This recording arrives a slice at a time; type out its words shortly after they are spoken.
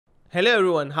Hello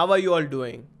everyone, how are you all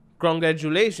doing?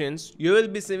 Congratulations, you will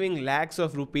be saving lakhs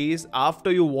of rupees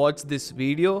after you watch this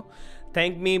video.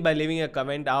 Thank me by leaving a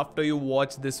comment after you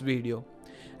watch this video.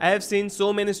 I have seen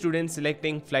so many students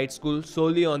selecting flight school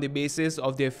solely on the basis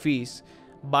of their fees.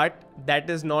 But that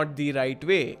is not the right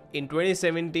way. In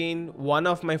 2017, one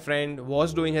of my friend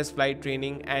was doing his flight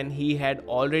training and he had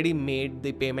already made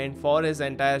the payment for his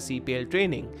entire CPL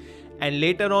training. And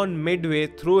later on, midway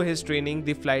through his training,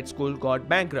 the flight school got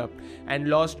bankrupt and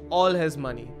lost all his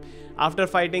money. After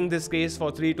fighting this case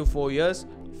for 3 to 4 years,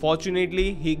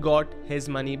 fortunately he got his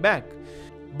money back.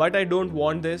 But I don't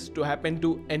want this to happen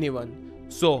to anyone.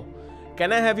 So,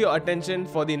 can I have your attention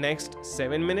for the next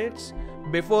 7 minutes?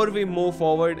 Before we move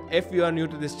forward, if you are new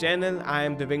to this channel, I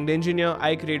am the Winged Engineer.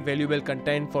 I create valuable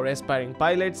content for aspiring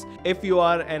pilots. If you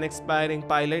are an aspiring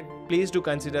pilot, please do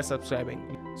consider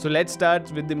subscribing. So let's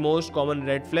start with the most common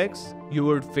red flags you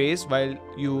would face while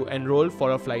you enroll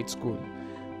for a flight school.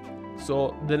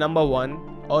 So the number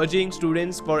one, urging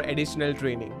students for additional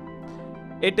training.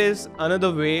 It is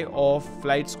another way of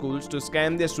flight schools to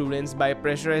scam their students by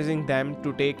pressurizing them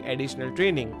to take additional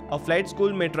training. A flight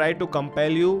school may try to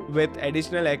compel you with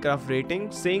additional aircraft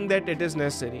rating, saying that it is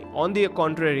necessary. On the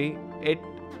contrary, it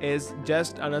is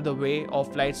just another way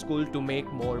of flight school to make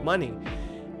more money.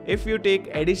 If you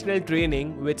take additional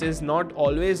training, which is not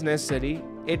always necessary,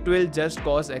 it will just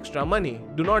cost extra money.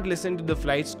 Do not listen to the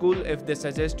flight school if they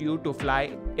suggest you to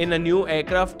fly in a new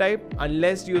aircraft type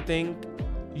unless you think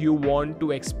you want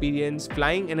to experience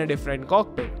flying in a different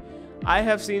cockpit. I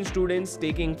have seen students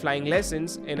taking flying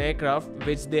lessons in aircraft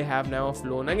which they have never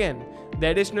flown again. The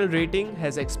additional rating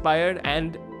has expired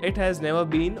and it has never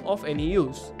been of any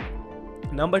use.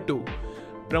 Number 2.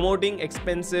 Promoting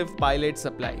expensive pilot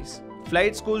supplies.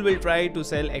 Flight school will try to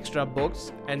sell extra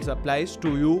books and supplies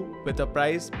to you with a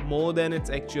price more than its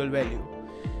actual value.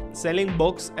 Selling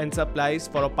books and supplies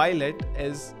for a pilot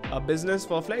is a business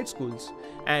for flight schools.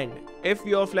 And if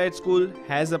your flight school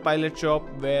has a pilot shop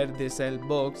where they sell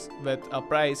books with a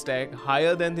price tag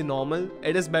higher than the normal,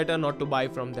 it is better not to buy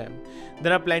from them.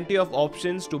 There are plenty of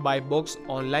options to buy books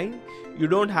online. You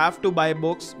don't have to buy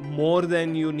books more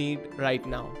than you need right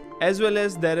now. As well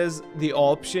as there is the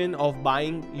option of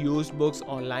buying used books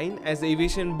online, as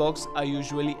aviation books are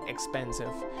usually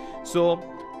expensive. So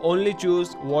only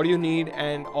choose what you need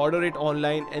and order it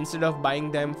online instead of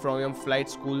buying them from your flight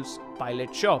school's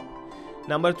pilot shop.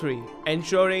 Number 3.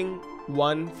 Ensuring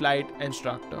one flight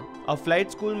instructor. A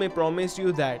flight school may promise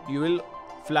you that you will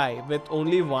fly with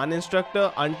only one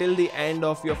instructor until the end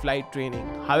of your flight training.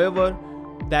 However,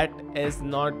 that is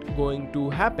not going to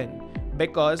happen,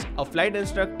 because a flight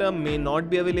instructor may not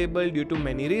be available due to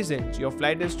many reasons. Your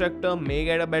flight instructor may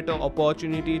get a better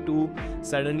opportunity to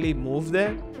suddenly move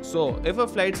there. So if a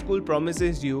flight school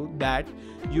promises you that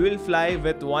you will fly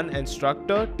with one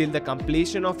instructor till the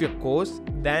completion of your course,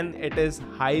 then it is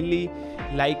highly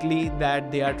likely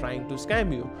that they are trying to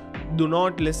scam you. Do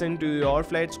not listen to your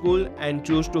flight school and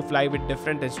choose to fly with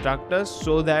different instructors,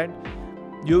 so that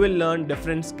you will learn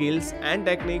different skills and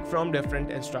technique from different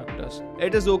instructors.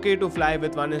 It is okay to fly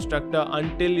with one instructor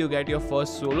until you get your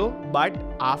first solo, but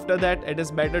after that it is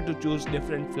better to choose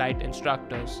different flight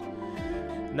instructors.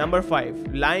 Number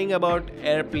 5. Lying about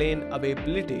airplane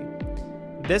availability.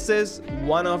 This is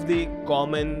one of the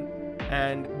common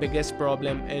and biggest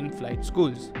problem in flight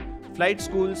schools. Flight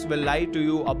schools will lie to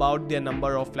you about their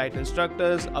number of flight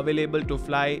instructors available to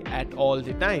fly at all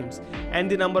the times and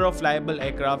the number of flyable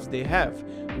aircrafts they have.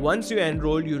 Once you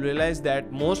enroll, you realize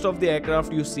that most of the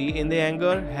aircraft you see in the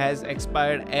hangar has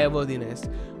expired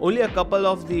airworthiness. Only a couple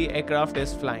of the aircraft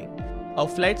is flying. A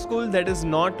flight school that is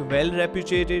not well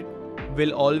reputed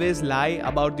will always lie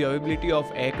about the availability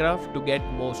of aircraft to get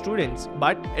more students,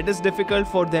 but it is difficult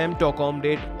for them to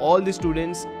accommodate all the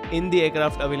students in the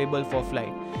aircraft available for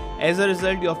flight. As a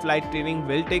result, your flight training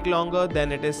will take longer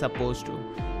than it is supposed to.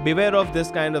 Beware of this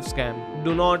kind of scam.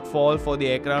 Do not fall for the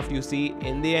aircraft you see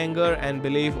in the hangar and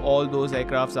believe all those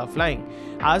aircrafts are flying.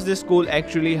 Ask the school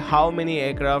actually how many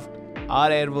aircraft are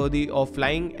airworthy of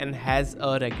flying and has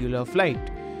a regular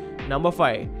flight. Number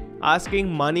 5.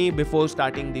 Asking money before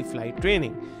starting the flight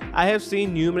training. I have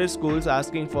seen numerous schools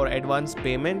asking for advance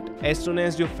payment as soon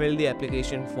as you fill the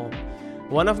application form.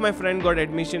 One of my friends got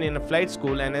admission in a flight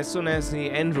school, and as soon as he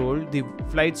enrolled, the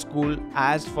flight school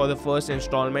asked for the first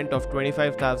installment of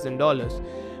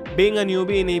 $25,000. Being a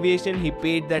newbie in aviation, he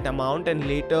paid that amount and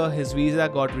later his visa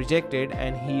got rejected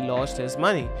and he lost his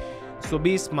money. So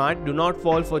be smart, do not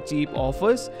fall for cheap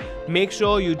offers. Make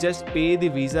sure you just pay the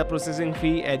visa processing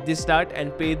fee at the start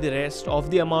and pay the rest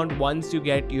of the amount once you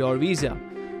get your visa.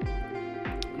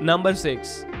 Number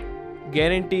 6.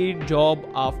 Guaranteed job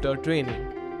after training.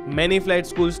 Many flight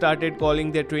schools started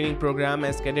calling their training program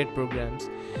as cadet programs.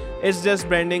 It's just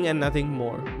branding and nothing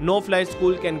more. No flight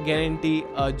school can guarantee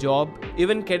a job.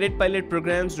 Even cadet pilot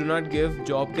programs do not give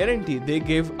job guarantee. They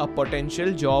give a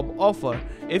potential job offer.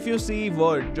 If you see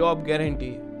word job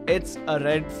guarantee, it's a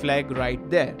red flag right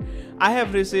there. I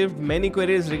have received many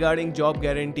queries regarding job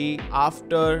guarantee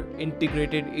after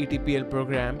integrated ATPL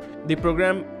program. The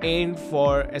program aimed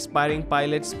for aspiring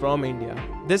pilots from India.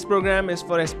 This program is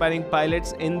for aspiring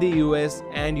pilots in the US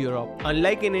and Europe.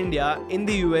 Unlike in India, in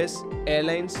the US,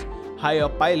 airlines hire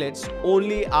pilots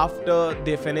only after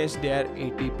they finish their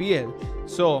ATPL.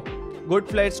 So, good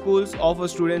flight schools offer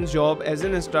students job as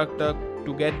an instructor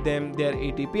to get them their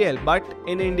ATPL, but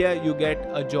in India you get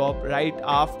a job right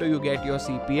after you get your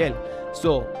CPL.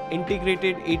 So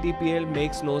integrated ATPL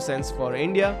makes no sense for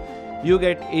India. You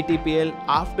get ATPL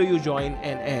after you join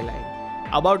an airline.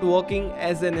 About working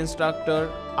as an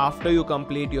instructor after you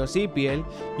complete your CPL,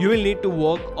 you will need to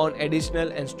work on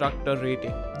additional instructor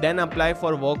rating. Then apply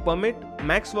for work permit.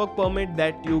 Max work permit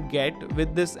that you get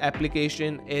with this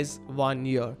application is 1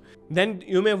 year. Then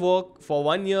you may work for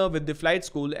 1 year with the flight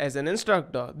school as an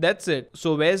instructor. That's it.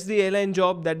 So where's the airline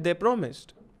job that they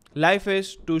promised? Life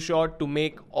is too short to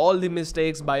make all the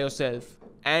mistakes by yourself.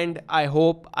 And I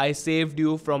hope I saved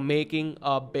you from making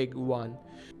a big one.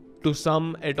 To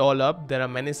sum it all up, there are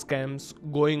many scams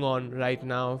going on right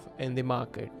now in the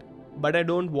market. But I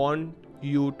don't want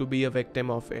you to be a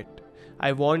victim of it.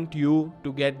 I want you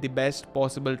to get the best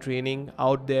possible training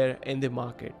out there in the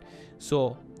market.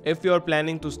 So, if you're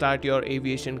planning to start your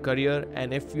aviation career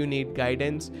and if you need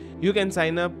guidance, you can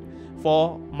sign up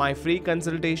for my free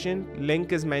consultation.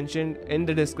 Link is mentioned in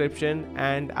the description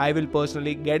and I will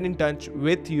personally get in touch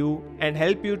with you and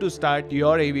help you to start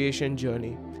your aviation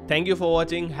journey. Thank you for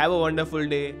watching. Have a wonderful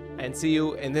day and see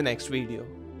you in the next video.